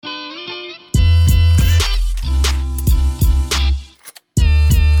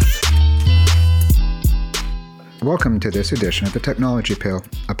Welcome to this edition of The Technology Pill,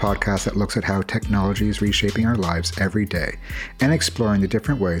 a podcast that looks at how technology is reshaping our lives every day and exploring the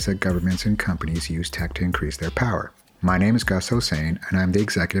different ways that governments and companies use tech to increase their power. My name is Gus Hossain, and I'm the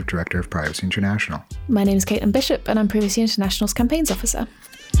Executive Director of Privacy International. My name is Caitlin Bishop, and I'm Privacy International's Campaigns Officer.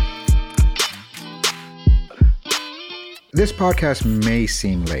 This podcast may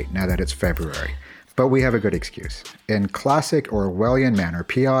seem late now that it's February, but we have a good excuse. In classic Orwellian manner,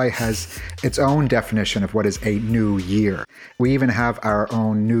 PI has its own definition of what is a new year. We even have our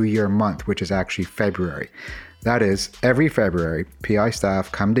own New Year month, which is actually February. That is, every February, PI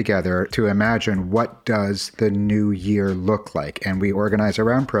staff come together to imagine what does the new year look like. And we organize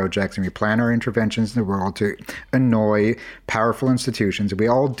around projects and we plan our interventions in the world to annoy powerful institutions. And we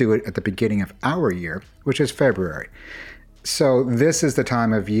all do it at the beginning of our year, which is February. So this is the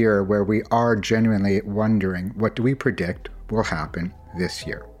time of year where we are genuinely wondering, what do we predict will happen this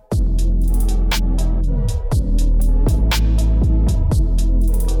year?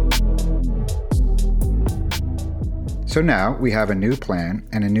 So now we have a new plan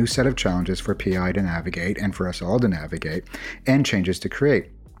and a new set of challenges for PI to navigate and for us all to navigate and changes to create.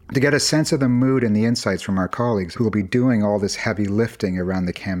 To get a sense of the mood and the insights from our colleagues who will be doing all this heavy lifting around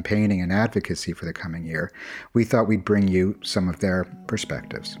the campaigning and advocacy for the coming year, we thought we'd bring you some of their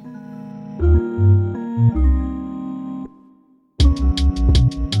perspectives.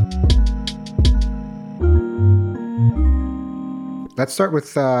 Let's start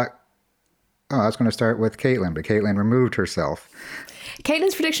with, I was going to start with Caitlin, but Caitlin removed herself.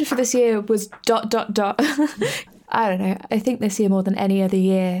 Caitlin's prediction for this year was ... I don't know. I think this year more than any other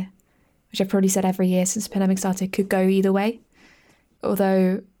year, which I've probably said every year since the pandemic started, could go either way.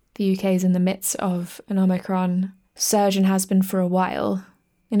 Although the UK is in the midst of an Omicron surge and has been for a while,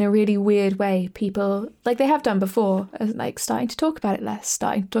 in a really weird way, people, like they have done before, are like starting to talk about it less,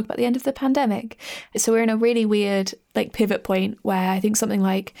 starting to talk about the end of the pandemic. So we're in a really weird like pivot point where I think something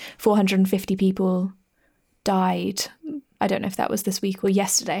like 450 people died. I don't know if that was this week or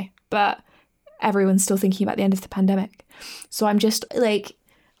yesterday, but everyone's still thinking about the end of the pandemic. So I'm just like,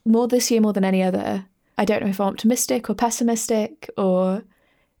 more this year more than any other, I don't know if I'm optimistic or pessimistic, or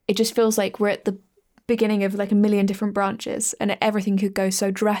it just feels like we're at the beginning of like a million different branches and everything could go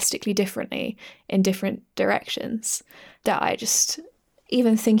so drastically differently in different directions that I just,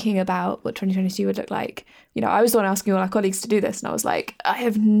 even thinking about what 2022 would look like, you know, I was the one asking all our colleagues to do this and I was like, I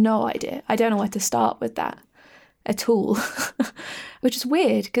have no idea. I don't know where to start with that at all, which is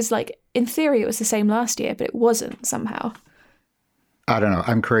weird because like in theory it was the same last year, but it wasn't somehow. I don't know.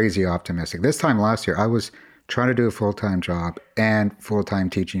 I'm crazy optimistic. This time last year, I was trying to do a full-time job and full-time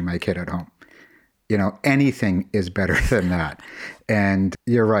teaching my kid at home. You know, anything is better than that. And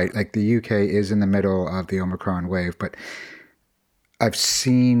you're right. Like the UK is in the middle of the Omicron wave, but I've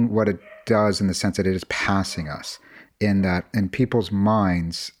seen what it does in the sense that it is passing us in that in people's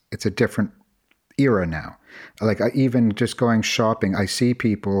minds, it's a different era now. Like even just going shopping, I see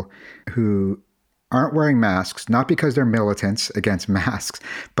people who aren't wearing masks, not because they're militants against masks,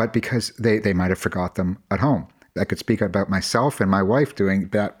 but because they might have forgot them at home. I could speak about myself and my wife doing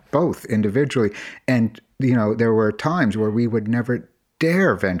that both individually. And, you know, there were times where we would never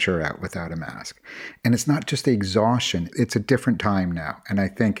dare venture out without a mask. And it's not just the exhaustion, it's a different time now. And I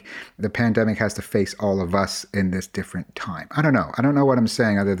think the pandemic has to face all of us in this different time. I don't know what I'm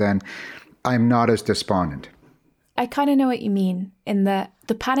saying other than I'm not as despondent. I kind of know what you mean in that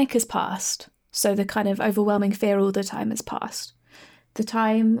the panic has passed. So the kind of overwhelming fear all the time has passed. The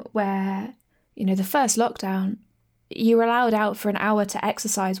time where, you know, the first lockdown, you were allowed out for an hour to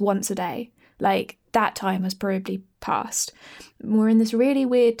exercise once a day. Like that time has probably passed. We're in this really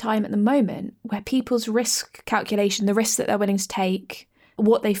weird time at the moment where people's risk calculation, the risks that they're willing to take,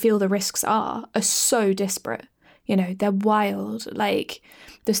 what they feel the risks are so disparate. You know, they're wild. Like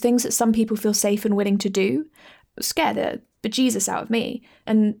there's things that some people feel safe and willing to do, scare the bejesus out of me.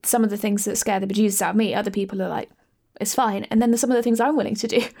 And some of the things that scare the bejesus out of me, other people are like, it's fine. And then there's some of the things I'm willing to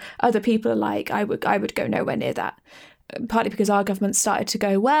do. Other people are like, I would go nowhere near that. Partly because our government started to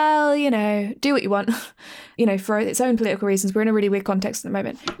go, well, you know, do what you want, you know, for its own political reasons. We're in a really weird context at the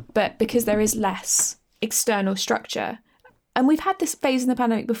moment. But because there is less external structure, and we've had this phase in the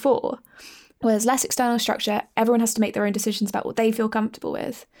pandemic before, where there's less external structure, everyone has to make their own decisions about what they feel comfortable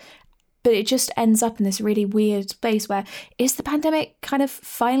with. But it just ends up in this really weird place where, is the pandemic kind of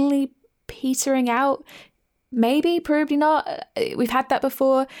finally petering out? Maybe, probably not. We've had that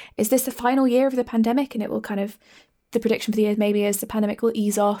before. Is this the final year of the pandemic? And it will kind of, the prediction for the year maybe is the pandemic will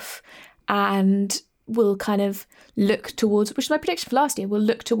ease off and we'll kind of look towards, which is my prediction for last year, we'll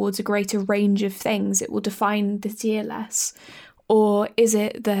look towards a greater range of things. It will define this year less. Or is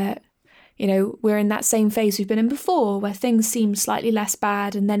it that, we're in that same phase we've been in before where things seem slightly less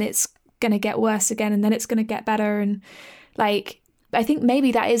bad and then it's going to get worse again and then it's going to get better. And like, I think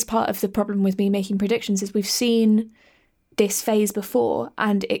maybe that is part of the problem with me making predictions is we've seen this phase before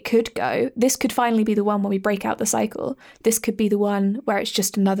and this could finally be the one where we break out the cycle. This could be the one where it's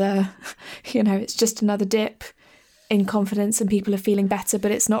just another, it's just another dip in confidence and people are feeling better,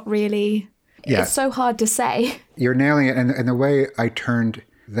 but it's not really, It's so hard to say. You're nailing it. And the way I turned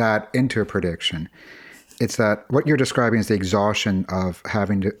that into a prediction, it's that what you're describing is the exhaustion of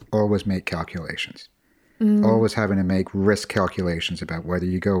having to always make calculations. Always having to make risk calculations about whether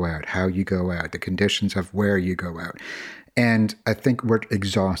you go out, how you go out, the conditions of where you go out. And I think we're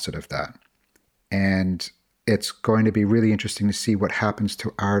exhausted of that. And it's going to be really interesting to see what happens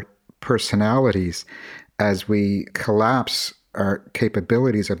to our personalities as we collapse our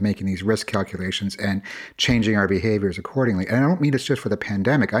capabilities of making these risk calculations and changing our behaviors accordingly. And I don't mean this just for the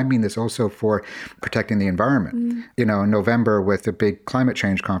pandemic. I mean this also for protecting the environment. In November with the big climate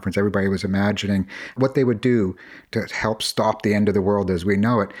change conference, everybody was imagining what they would do to help stop the end of the world as we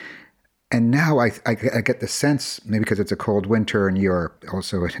know it. And now I get the sense, maybe because it's a cold winter in Europe,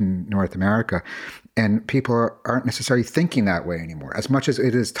 also in North America, and people aren't necessarily thinking that way anymore. As much as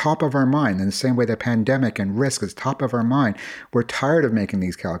it is top of our mind, in the same way the pandemic and risk is top of our mind, we're tired of making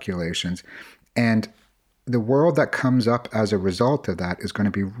these calculations. And the world that comes up as a result of that is going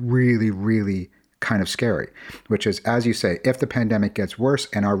to be really, really kind of scary, which is, as you say, if the pandemic gets worse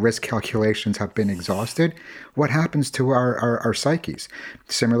and our risk calculations have been exhausted, what happens to our psyches?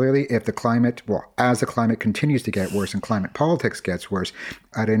 Similarly, if as the climate continues to get worse and climate politics gets worse,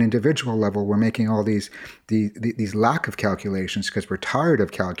 at an individual level, we're making all these lack of calculations because we're tired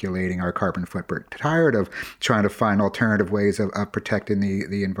of calculating our carbon footprint, tired of trying to find alternative ways of protecting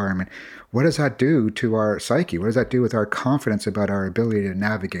the environment. What does that do to our psyche? What does that do with our confidence about our ability to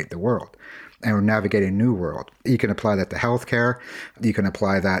navigate the world? And we're navigating a new world. You can apply that to healthcare. You can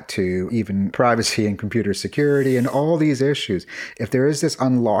apply that to even privacy and computer security and all these issues. If there is this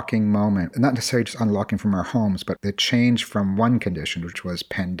unlocking moment, not necessarily just unlocking from our homes, but the change from one condition, which was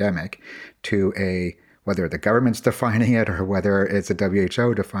pandemic, to whether the government's defining it or whether it's a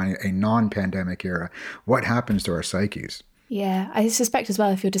WHO defining it, a non-pandemic era, what happens to our psyches? Yeah, I suspect as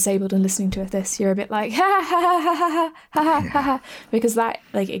well if you're disabled and listening to this, you're a bit like, ha, ha, ha, ha, ha, ha, ha, ha, because that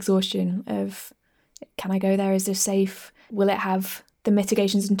like exhaustion of, can I go there? Is this safe? Will it have the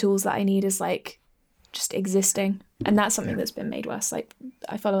mitigations and tools that I need is like just existing? And that's something that's been made worse. Like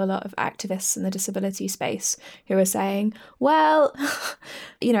I follow a lot of activists in the disability space who are saying, well,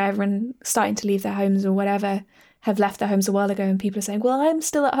 everyone starting to leave their homes or whatever have left their homes a while ago and people are saying, well, I'm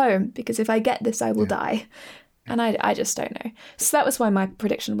still at home because if I get this, I will die. And I just don't know. So that was why my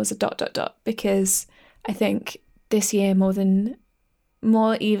prediction was a ... because I think this year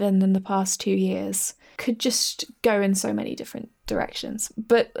more even than the past 2 years could just go in so many different directions.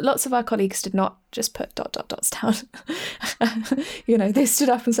 But lots of our colleagues did not just put ... down. They stood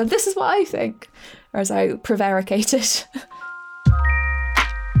up and said, this is what I think. Whereas I prevaricated.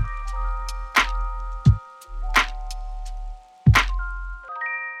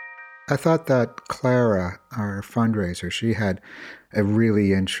 I thought that Clara, our fundraiser, she had a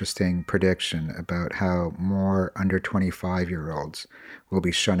really interesting prediction about how more under 25-year-olds will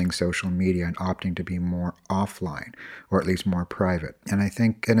be shunning social media and opting to be more offline, or at least more private. And I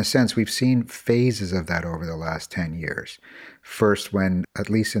think, in a sense, we've seen phases of that over the last 10 years. First, when, at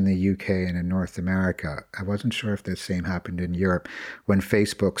least in the UK and in North America, I wasn't sure if the same happened in Europe, when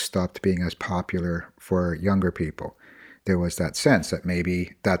Facebook stopped being as popular for younger people. There was that sense that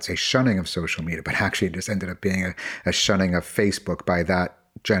maybe that's a shunning of social media, but actually it just ended up being a shunning of Facebook by that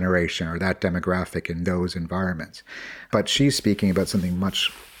generation or that demographic in those environments. But she's speaking about something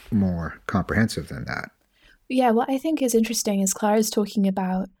much more comprehensive than that. Yeah, what I think is interesting is Clara's talking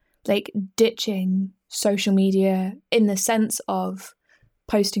about like ditching social media in the sense of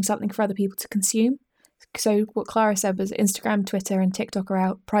posting something for other people to consume. So what Clara said was Instagram, Twitter and TikTok are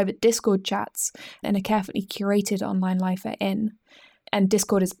out, private Discord chats and a carefully curated online life are in. And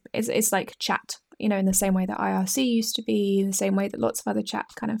Discord is like chat, in the same way that IRC used to be, the same way that lots of other chat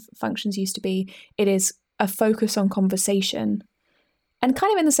kind of functions used to be. It is a focus on conversation. And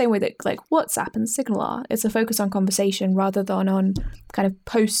kind of in the same way that like WhatsApp and Signal are, it's a focus on conversation rather than on kind of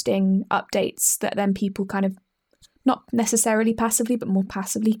posting updates that then people kind of not necessarily passively, but more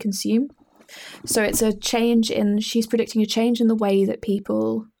passively consume. So it's she's predicting a change in the way that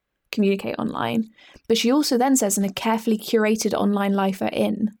people communicate online. But she also then says in a carefully curated online life are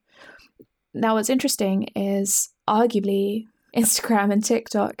in. Now what's interesting is arguably Instagram and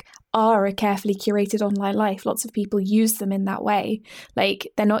TikTok are a carefully curated online life. Lots of people use them in that way.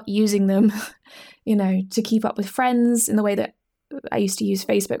 Like, they're not using them, to keep up with friends in the way that I used to use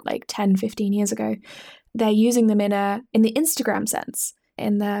Facebook like 10, 15 years ago. They're using them in the Instagram sense,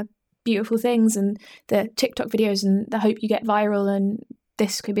 in the beautiful things and the TikTok videos and the hope you get viral and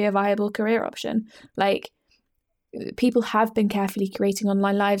this could be a viable career option. Like, people have been carefully curating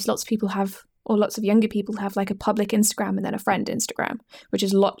online lives. Lots of people have, or lots of younger people have, like a public Instagram and then a friend Instagram, which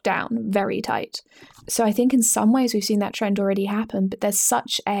is locked down very tight. So I think in some ways we've seen that trend already happen, but there's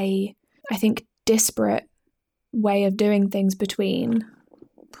such a, I think, disparate way of doing things between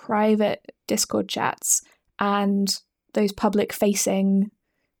private Discord chats and those public facing,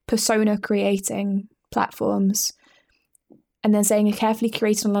 persona creating platforms. And then saying a carefully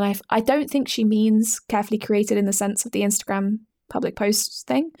curated online life, I don't think she means carefully curated in the sense of the Instagram public posts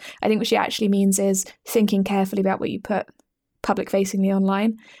thing. I think what she actually means is thinking carefully about what you put public facingly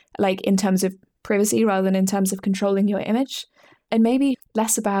online, like in terms of privacy rather than in terms of controlling your image. And maybe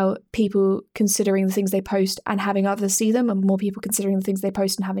less about people considering the things they post and having others see them, and more people considering the things they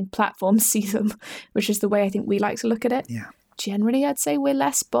post and having platforms see them, which is the way I think we like to look at it. Yeah. Generally, I'd say we're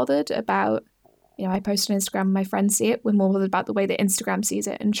less bothered about, I post on Instagram and my friends see it. We're more bothered about the way that Instagram sees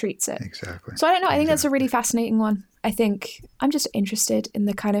it and treats it. Exactly. So I don't know. I think that's a really fascinating one. I think I'm just interested in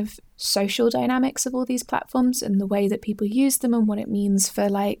the kind of social dynamics of all these platforms and the way that people use them and what it means for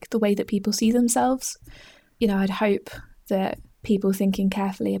like the way that people see themselves. I'd hope that people thinking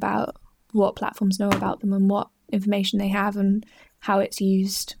carefully about what platforms know about them and what information they have and how it's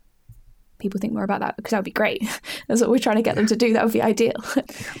used, people think more about that, because that would be great. That's what we're trying to get them to do. That would be ideal.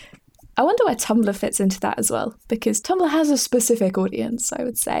 I wonder where Tumblr fits into that as well, because Tumblr has a specific audience, I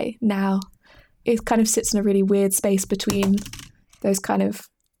would say, now. It kind of sits in a really weird space between those kind of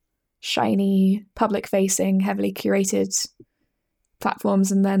shiny, public-facing, heavily curated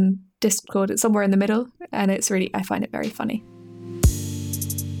platforms and then Discord. It's somewhere in the middle, and I find it very funny.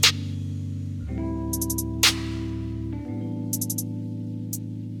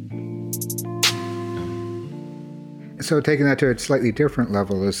 So taking that to a slightly different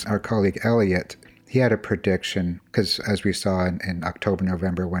level is our colleague Elliot. He had a prediction, because as we saw in October,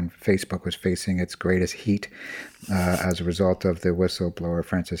 November, when Facebook was facing its greatest heat as a result of the whistleblower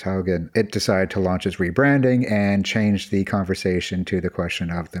Frances Haugen, it decided to launch its rebranding and change the conversation to the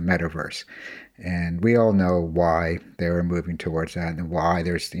question of the metaverse. And we all know why they were moving towards that and why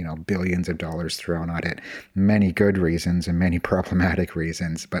there's, billions of dollars thrown at it. Many good reasons and many problematic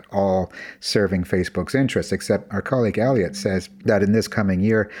reasons, but all serving Facebook's interests, except our colleague Elliot says that in this coming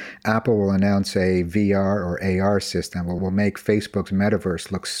year, Apple will announce a VR or AR system that will make Facebook's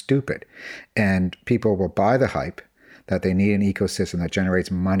metaverse look stupid. And people will buy the hype that they need an ecosystem that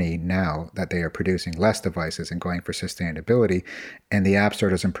generates money now that they are producing less devices and going for sustainability. And the App Store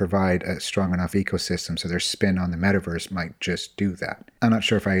doesn't provide a strong enough ecosystem, so their spin on the metaverse might just do that. I'm not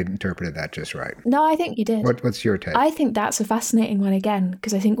sure if I interpreted that just right. No, I think you did. What's your take? I think that's a fascinating one again,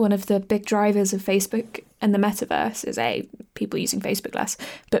 because I think one of the big drivers of Facebook and the metaverse is A, people using Facebook less,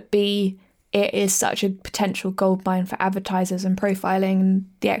 but B, it is such a potential goldmine for advertisers and profiling and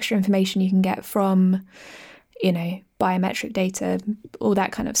the extra information you can get from, biometric data, all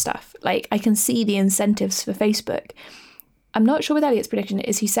that kind of stuff. Like, I can see the incentives for Facebook. I'm not sure with Elliot's prediction.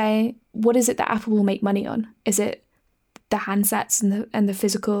 Is he saying, what is it that Apple will make money on? Is it the handsets and the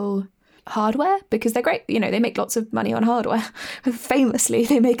physical hardware? Because they're great. They make lots of money on hardware. Famously,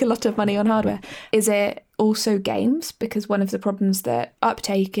 they make a lot of money on hardware. Is it also games? Because one of the problems that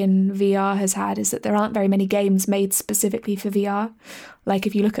uptake in VR has had is that there aren't very many games made specifically for VR. Like,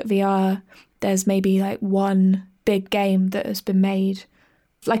 if you look at VR, there's maybe like one big game that has been made,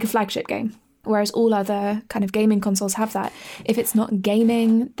 like a flagship game, whereas all other kind of gaming consoles have that. If it's not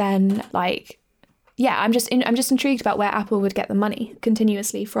gaming, then I'm just intrigued about where Apple would get the money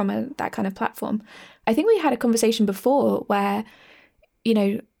continuously from that kind of platform. I think we had a conversation before where,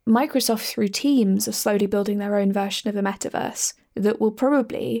 Microsoft through Teams are slowly building their own version of a metaverse that will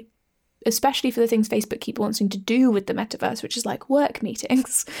probably, especially for the things Facebook keep wanting to do with the metaverse, which is like work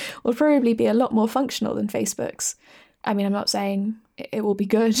meetings, will probably be a lot more functional than Facebook's. I mean, I'm not saying it will be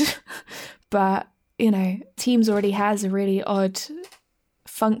good, but, Teams already has a really odd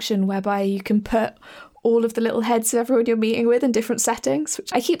function whereby you can put all of the little heads of everyone you're meeting with in different settings,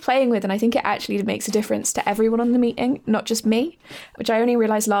 which I keep playing with, and I think it actually makes a difference to everyone on the meeting, not just me, which I only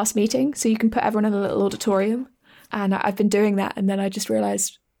realised last meeting. So you can put everyone in a little auditorium, and I've been doing that, and then I just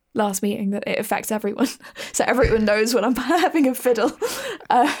realised last meeting that it affects everyone. So everyone knows when I'm having a fiddle.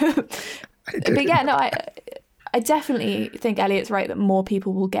 But yeah, no, I definitely think Elliot's right that more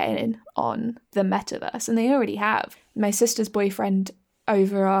people will get in on the metaverse, and they already have. My sister's boyfriend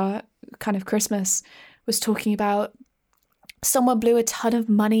over our kind of Christmas was talking about someone blew a ton of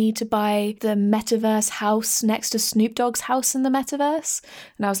money to buy the metaverse house next to Snoop Dogg's house in the metaverse.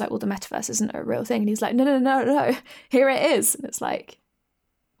 And I was like, well, the metaverse isn't a real thing. And he's like, no, here it is. And it's like,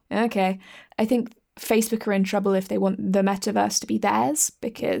 okay. I think Facebook are in trouble if they want the metaverse to be theirs,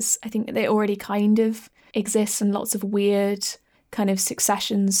 because I think they already kind of exist and lots of weird kind of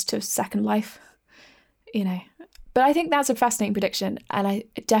successions to Second Life, you know. But I think that's a fascinating prediction. And I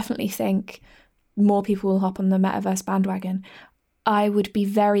definitely think more people will hop on the metaverse bandwagon. I would be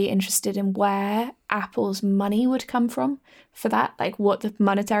very interested in where Apple's money would come from for that, like what the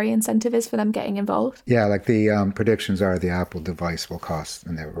monetary incentive is for them getting involved. Yeah, like the predictions are the Apple device will cost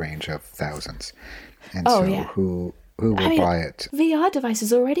in the range of thousands. And who will buy it? VR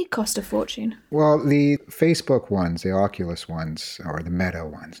devices already cost a fortune. Well, the Facebook ones, the Oculus ones, or the Meta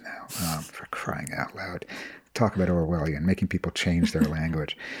ones now, for crying out loud. Talk about Orwellian, making people change their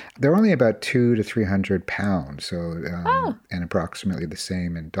language. They're only about £200 to £300, so and approximately the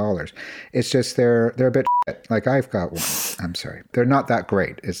same in dollars. It's just they're a bit shit. Like I've got one. I'm sorry, they're not that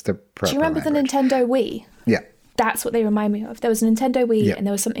great. It's the proper Do you remember language. the Nintendo Wii? Yeah, that's what they remind me of. There was a Nintendo Wii, and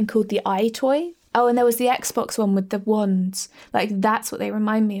there was something called the iToy. Oh, and there was the Xbox one with the wands. Like that's what they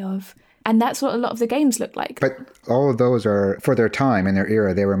remind me of. And that's what a lot of the games look like. But all of those are, for their time and their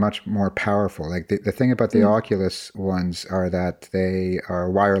era, they were much more powerful. Like the thing about the Oculus ones are that they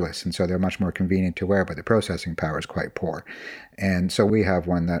are wireless, and so they're much more convenient to wear, but the processing power is quite poor. And so we have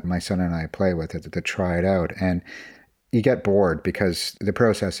one that my son and I play with to try it out. And you get bored because the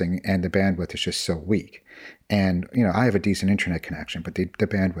processing and the bandwidth is just so weak. And, you know, I have a decent internet connection, but the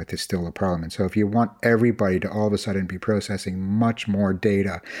bandwidth is still a problem. And so if you want everybody to all of a sudden be processing much more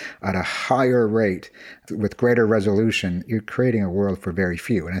data at a higher rate with greater resolution, you're creating a world for very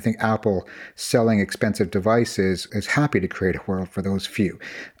few. And I think Apple selling expensive devices is happy to create a world for those few.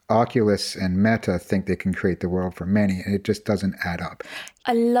 Oculus and Meta think they can create the world for many, and it just doesn't add up.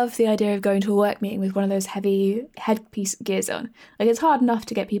 I love the idea of going to a work meeting with one of those heavy headpiece gears on. Like, it's hard enough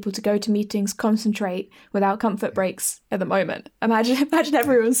to get people to go to meetings, concentrate without comfort breaks at the moment. Imagine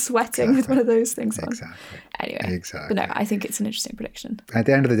everyone sweating with one of those things on. Exactly. Anyway, exactly. But no, I think it's an interesting prediction. At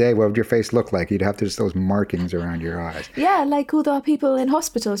the end of the day, what would your face look like? You'd have just those markings around your eyes. Yeah, like all the people in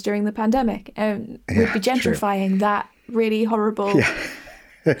hospitals during the pandemic. We'd be gentrifying that really horrible... Yeah.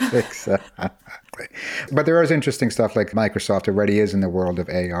 Exactly. But there is interesting stuff, like Microsoft already is in the world of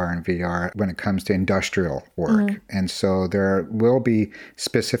AR and VR when it comes to industrial work. And so there will be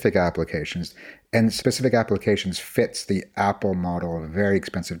specific applications, and specific applications fits the Apple model of a very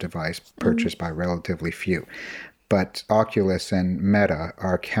expensive device purchased by relatively few. But Oculus and Meta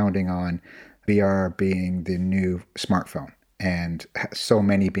are counting on VR being the new smartphone. And so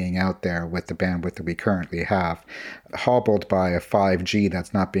many being out there with the bandwidth that we currently have, hobbled by a 5G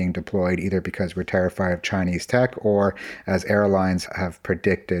that's not being deployed either because we're terrified of Chinese tech, or as airlines have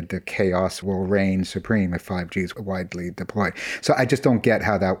predicted, the chaos will reign supreme if 5G is widely deployed. So I just don't get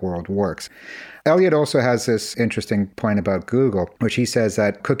how that world works. Elliot also has this interesting point about Google, which he says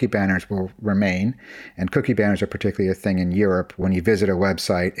that cookie banners will remain. And cookie banners are particularly a thing in Europe. When you visit a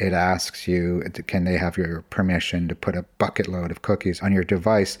website, it asks you, can they have your permission to put a bucket load of cookies on your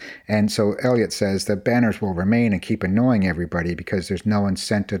device? And so Elliot says that banners will remain and keep annoying everybody because there's no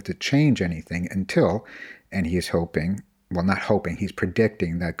incentive to change anything until, and he's hoping, well, not hoping, he's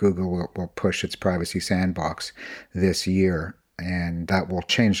predicting that Google will push its privacy sandbox this year. And that will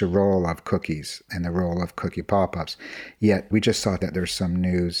change the role of cookies and the role of cookie pop-ups. Yet we just saw that there's some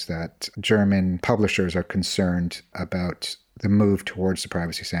news that German publishers are concerned about the move towards the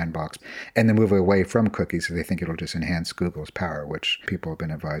privacy sandbox and the move away from cookies. So they think it'll just enhance Google's power, which people have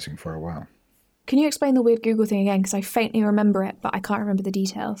been advising for a while. Can you explain the weird Google thing again? Because I faintly remember it, but I can't remember the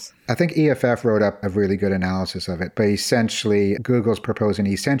details. I think EFF wrote up a really good analysis of it, but essentially Google's proposing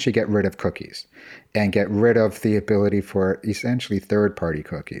to get rid of cookies and get rid of the ability for essentially third-party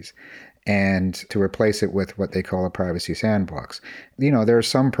cookies and to replace it with what they call a privacy sandbox. You know, there are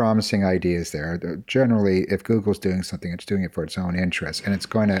some promising ideas there. Generally, if Google's doing something, it's doing it for its own interests, and it's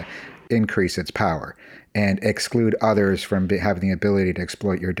going to increase its power and exclude others from having the ability to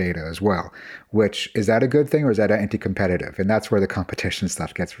exploit your data as well. Which, is that a good thing or is that anti-competitive? And that's where the competition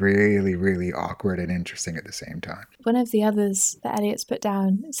stuff gets really, really awkward and interesting at the same time. One of the others that Elliot's put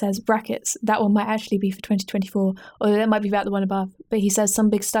down says brackets. That one might actually be for 2024, or that might be about the one above. But he says some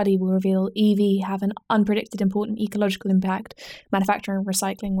big study will reveal EV have an unpredicted important ecological impact, manufacturing,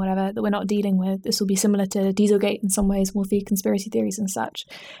 recycling, whatever, that we're not dealing with. This will be similar to Dieselgate in some ways, will feed conspiracy theories and such.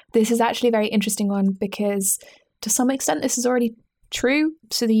 This is actually a very interesting one because to some extent this is already true.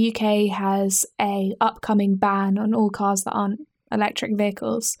 So the UK has a upcoming ban on all cars that aren't electric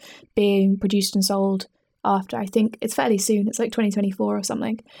vehicles being produced and sold after, I think it's fairly soon, it's like 2024 or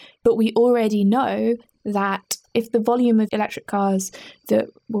something. But we already know that if the volume of electric cars that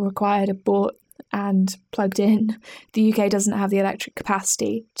were required are bought and plugged in, the UK doesn't have the electric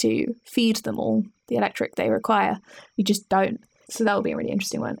capacity to feed them all the electric they require. We just don't. So that will be a really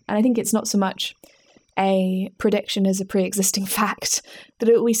interesting one. And I think it's not so much a prediction as a pre-existing fact that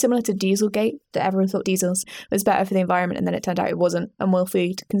it will be similar to Dieselgate, that everyone thought diesels was better for the environment and then it turned out it wasn't, and will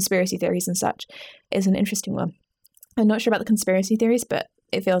feed conspiracy theories and such, is an interesting one. I'm not sure about the conspiracy theories, but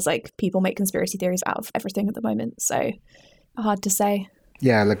it feels like people make conspiracy theories out of everything at the moment, so hard to say.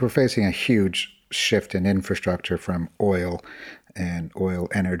 Yeah, like we're facing a huge shift in infrastructure from oil and oil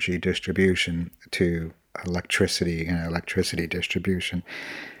energy distribution to electricity and electricity distribution.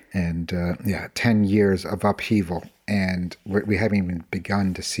 And 10 years of upheaval. And we haven't even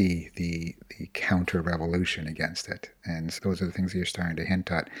begun to see the counter-revolution against it. And those are the things that you're starting to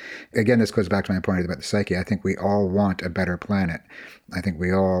hint at. Again, this goes back to my point about the psyche. I think we all want a better planet. I think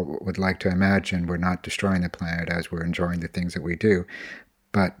we all would like to imagine we're not destroying the planet as we're enjoying the things that we do.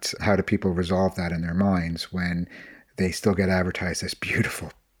 But how do people resolve that in their minds when they still get advertised this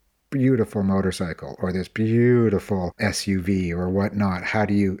beautiful motorcycle or this beautiful SUV or whatnot? How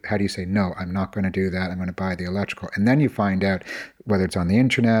do you say, no, I'm not going to do that, I'm going to buy the electrical? And then you find out, whether it's on the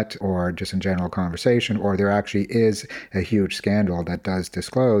internet or just in general conversation, or there actually is a huge scandal that does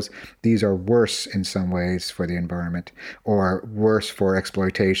disclose these are worse in some ways for the environment or worse for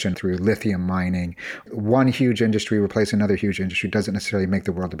exploitation through lithium mining. One huge industry replacing another huge industry doesn't necessarily make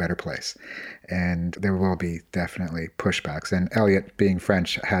the world a better place. And there will be definitely pushbacks. And Elliot, being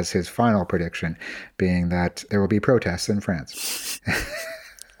French, has his final prediction being that there will be protests in France.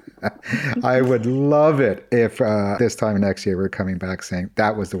 I would love it if this time next year we're coming back saying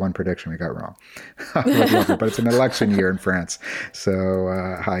that was the one prediction we got wrong. I would love it, but it's an election year in France, so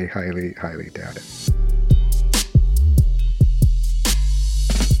I highly doubt it.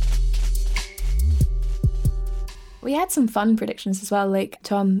 We had some fun predictions as well. Like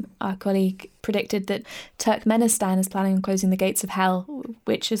Tom, our colleague, predicted that Turkmenistan is planning on closing the gates of hell,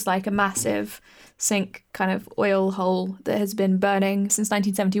 which is like a massive sink kind of oil hole that has been burning since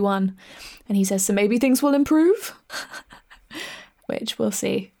 1971. And he says, so maybe things will improve, which we'll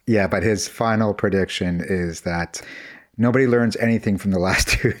see. Yeah, but his final prediction is that nobody learns anything from the last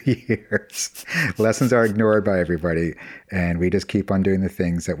 2 years. Lessons are ignored by everybody, and we just keep on doing the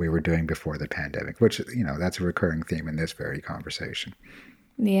things that we were doing before the pandemic, which, that's a recurring theme in this very conversation.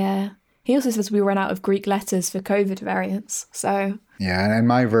 Yeah. He also says we ran out of Greek letters for COVID variants, so... Yeah, and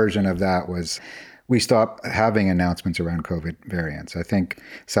my version of that was we stopped having announcements around COVID variants. I think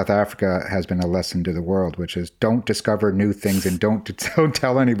South Africa has been a lesson to the world, which is don't discover new things and don't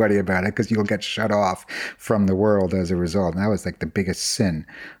tell anybody about it because you'll get shut off from the world as a result. And that was like the biggest sin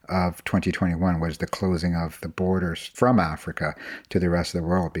of 2021 was the closing of the borders from Africa to the rest of the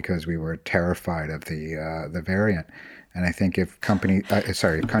world because we were terrified of the variant. And I think if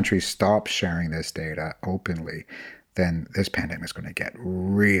countries stop sharing this data openly, then this pandemic is going to get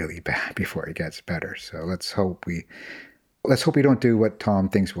really bad before it gets better. So let's hope we don't do what Tom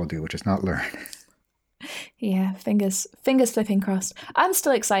thinks we'll do, which is not learn. Yeah, fingers flipping crossed. I'm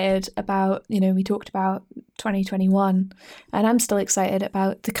still excited about, we talked about 2021, and I'm still excited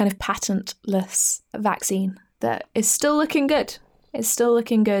about the kind of patentless vaccine that is still looking good. It's still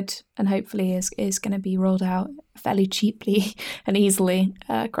looking good and hopefully is going to be rolled out fairly cheaply and easily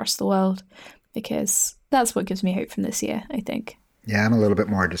across the world, because that's what gives me hope from this year, I think. Yeah, I'm a little bit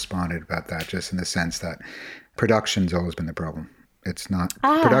more despondent about that, just in the sense that production's always been the problem. It's not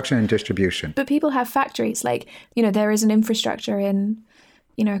production and distribution. But people have factories. Like, there is an infrastructure in,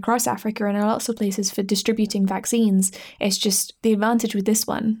 across Africa and in lots of places for distributing vaccines. It's just the advantage with this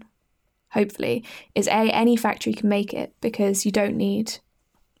one, hopefully, is any factory can make it because you don't need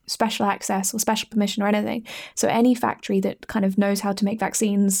special access or special permission or anything. So any factory that kind of knows how to make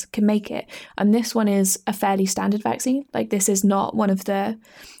vaccines can make it. And this one is a fairly standard vaccine. Like, this is not one of the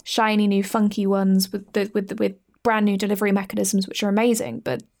shiny new funky ones with brand new delivery mechanisms, which are amazing,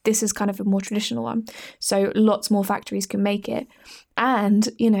 but this is kind of a more traditional one. So lots more factories can make it. And,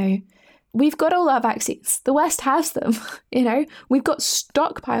 we've got all our vaccines. The West has them, We've got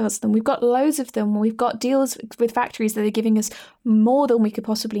stockpiles of them. We've got loads of them. We've got deals with factories that are giving us more than we could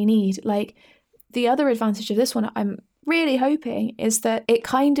possibly need. Like, the other advantage of this one, I'm really hoping, is that it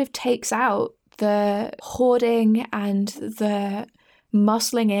kind of takes out the hoarding and the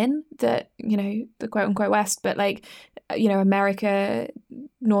muscling in that, the quote unquote West, but America,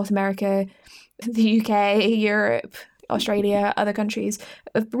 North America, the UK, Europe, Australia, other countries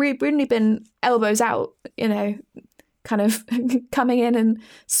have really been elbows out, kind of coming in and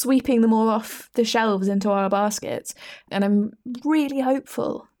sweeping them all off the shelves into our baskets. And I'm really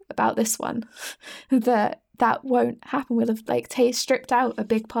hopeful about this one that won't happen. We'll have like stripped out a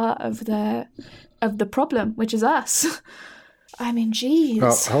big part of the problem, which is us. I mean, geez.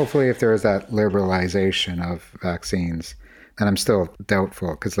 Well, hopefully if there is that liberalization of vaccines, and I'm still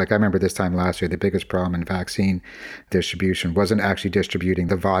doubtful, because like I remember this time last year, the biggest problem in vaccine distribution wasn't actually distributing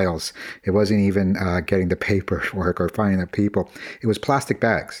the vials. It wasn't even getting the paperwork or finding the people. It was plastic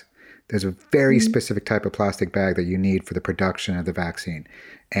bags. There's a very specific type of plastic bag that you need for the production of the vaccine.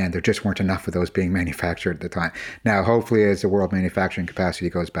 And there just weren't enough of those being manufactured at the time. Now, hopefully, as the world manufacturing capacity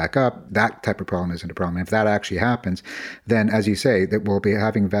goes back up, that type of problem isn't a problem. If that actually happens, then, as you say, that we'll be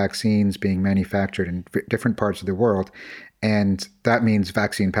having vaccines being manufactured in different parts of the world. And that means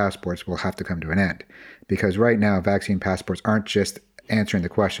vaccine passports will have to come to an end. Because right now, vaccine passports aren't just answering the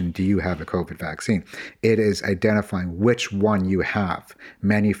question, do you have a COVID vaccine? It is identifying which one you have,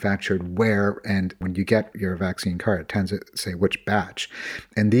 manufactured where, and when you get your vaccine card, it tends to say which batch.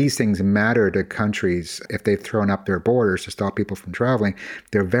 And these things matter to countries. If they've thrown up their borders to stop people from traveling,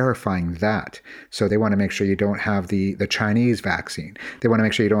 they're verifying that. So they want to make sure you don't have the Chinese vaccine. They want to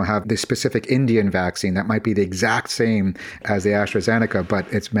make sure you don't have the specific Indian vaccine that might be the exact same as the AstraZeneca, but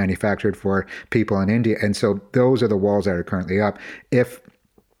it's manufactured for people in India. And so those are the walls that are currently up. If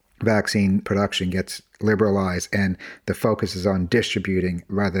vaccine production gets liberalized and the focus is on distributing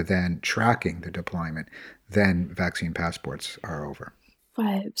rather than tracking the deployment, then vaccine passports are over.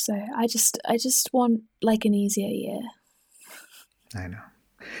 I hope so. I just want like an easier year. I know.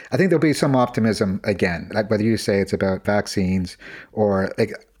 I think there'll be some optimism again, like whether you say it's about vaccines or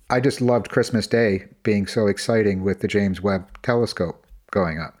like, I just loved Christmas Day being so exciting with the James Webb Telescope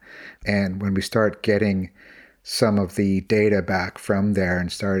going up. And when we start getting some of the data back from there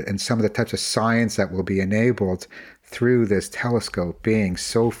and some of the types of science that will be enabled through this telescope being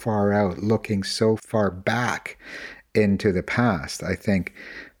so far out, looking so far back into the past, I think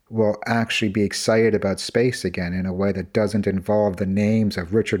we'll actually be excited about space again in a way that doesn't involve the names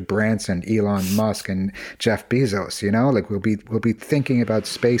of Richard Branson, Elon Musk, and Jeff Bezos. Like we'll be thinking about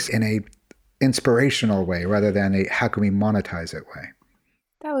space in a inspirational way rather than a how can we monetize it way.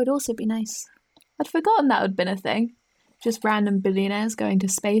 That would also be nice. I'd forgotten that had been a thing. Just random billionaires going to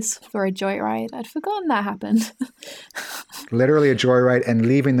space for a joyride. I'd forgotten that happened. Literally a joyride and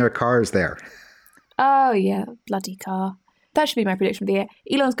leaving their cars there. Oh, yeah, bloody car. That should be my prediction for the year.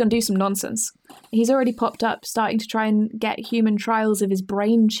 Elon's going to do some nonsense. He's already popped up, starting to try and get human trials of his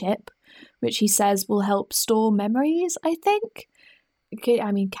brain chip, which he says will help store memories, I think.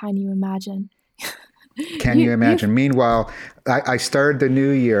 I mean, can you imagine? Can you imagine? Meanwhile, I started the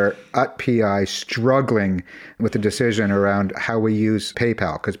new year at PI struggling with the decision around how we use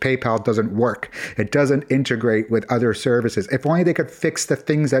PayPal, because PayPal doesn't work. It doesn't integrate with other services. If only they could fix the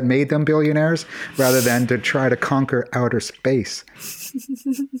things that made them billionaires rather than to try to conquer outer space.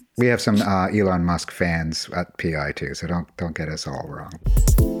 We have some Elon Musk fans at PI too, so don't get us all wrong.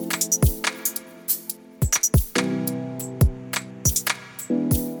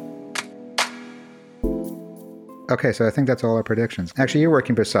 Okay, so I think that's all our predictions. Actually, you're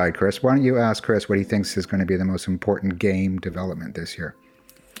working beside Chris. Why don't you ask Chris what he thinks is going to be the most important game development this year?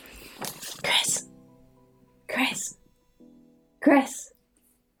 Chris.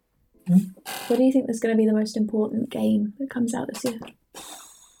 What do you think is going to be the most important game that comes out this year?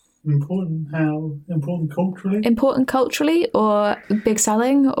 Important how? Important culturally? Important culturally or big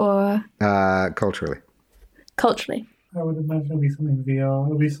selling or? Culturally. Culturally. I would imagine it'll be something VR.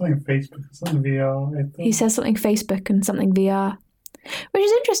 It'll be something Facebook or something VR. He says something Facebook and something VR, which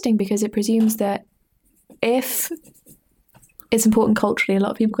is interesting because it presumes that if it's important culturally, a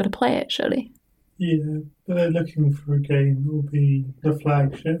lot of people got to play it, surely. Yeah, but they're looking for a game that will be the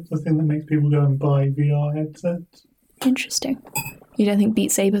flagship, the thing that makes people go and buy VR headsets. Interesting. You don't think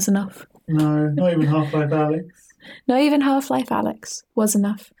Beat Saber's enough? No, not even Half-Life Alyx. Not even Half-Life Alyx was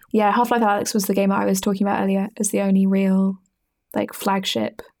enough. Yeah, Half-Life Alyx was the game that I was talking about earlier as the only real, like,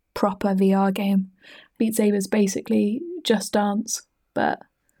 flagship, proper VR game. Beat Saber's basically Just Dance, but...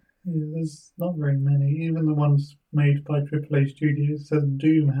 Yeah, there's not very many. Even the ones made by AAA Studios says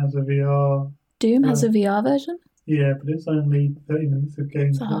Doom has a VR... Doom has a VR version? Yeah, but it's only 30 minutes of gameplay.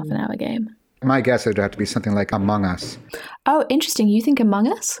 It's a half-an-hour game. My guess would have to be something like Among Us. Oh, interesting. You think Among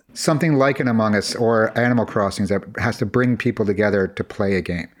Us? Something like an Among Us or Animal Crossing that has to bring people together to play a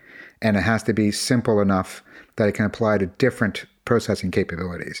game. And it has to be simple enough that it can apply to different processing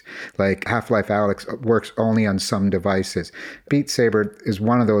capabilities. Like Half-Life Alyx works only on some devices. Beat Saber is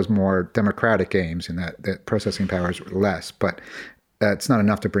one of those more democratic games in that processing power is less. But it's not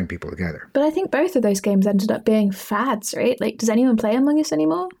enough to bring people together. But I think both of those games ended up being fads, right? Like, does anyone play Among Us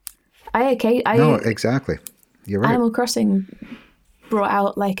anymore? No, exactly. You're right. Animal Crossing brought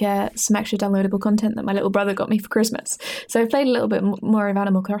out like some extra downloadable content that my little brother got me for Christmas. So I've played a little bit more of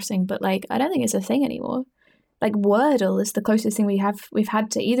Animal Crossing, but like I don't think it's a thing anymore. Like Wordle is the closest thing we've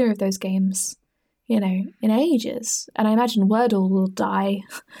had to either of those games, in ages. And I imagine Wordle will die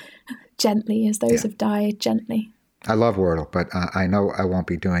gently as those have died gently. I love Wordle, but I know I won't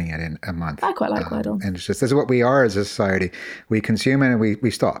be doing it in a month. I quite like Wordle. And it's just, this is what we are as a society. We consume it and we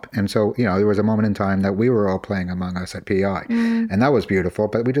stop. And so, there was a moment in time that we were all playing Among Us at PI. And that was beautiful,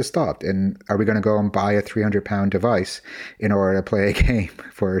 but we just stopped. And are we going to go and buy a 300-pound device in order to play a game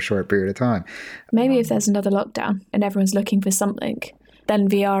for a short period of time? Maybe if there's another lockdown and everyone's looking for something, then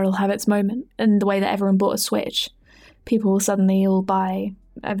VR will have its moment. And the way that everyone bought a Switch, people will suddenly all buy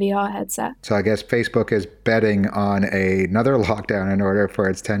a VR headset. So I guess Facebook is betting on another lockdown in order for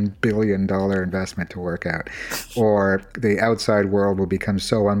its $10 billion investment to work out. Or the outside world will become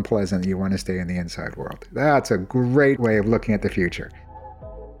so unpleasant that you want to stay in the inside world. That's a great way of looking at the future.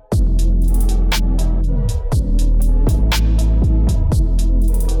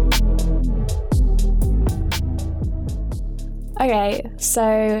 Okay,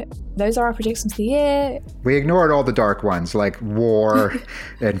 so those are our predictions for the year. We ignored all the dark ones like war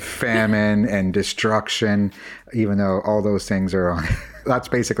and famine and destruction, even though all those things are on. That's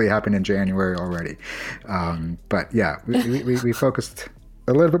basically happened in January already. But yeah, we focused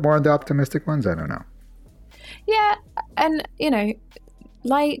a little bit more on the optimistic ones. I don't know. Yeah, and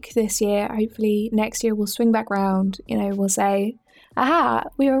like this year, hopefully next year we'll swing back round. We'll say, aha,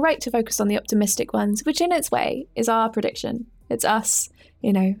 we were right to focus on the optimistic ones, which in its way is our prediction. It's us,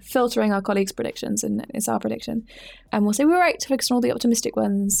 filtering our colleagues' predictions, and it's our prediction. And we'll say we were right to focus on all the optimistic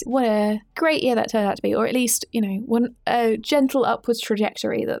ones. What a great year that turned out to be, or at least, a gentle upwards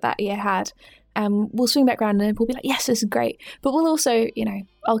trajectory that year had. We'll swing back around and we'll be like, yes, this is great. But we'll also,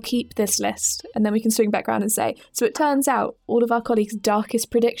 I'll keep this list, and then we can swing back around and say, so it turns out all of our colleagues' darkest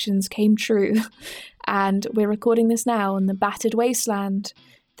predictions came true. And we're recording this now on the battered wasteland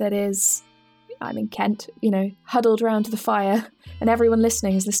that is, I'm in Kent, huddled around to the fire, and everyone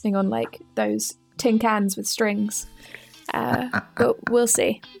listening is listening on like those tin cans with strings. But we'll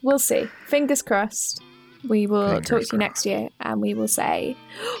see. We'll see. Fingers crossed. We will talk to you next year, and we will say,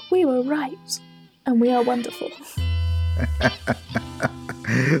 we were right, and we are wonderful.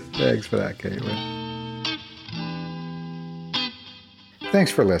 Thanks for that, Caitlin. Thanks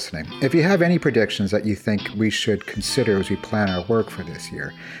for listening. If you have any predictions that you think we should consider as we plan our work for this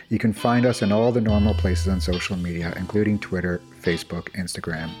year, you can find us in all the normal places on social media, including Twitter, Facebook,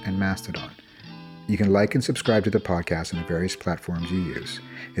 Instagram, and Mastodon. You can like and subscribe to the podcast on the various platforms you use.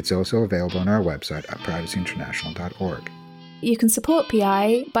 It's also available on our website at privacyinternational.org. You can support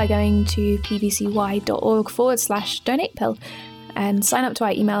PI by going to pvcy.org/donatepill and sign up to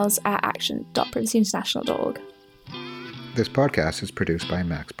our emails at action.privacyinternational.org. This podcast is produced by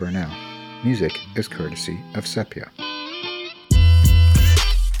Max Burnell. Music is courtesy of Sepia.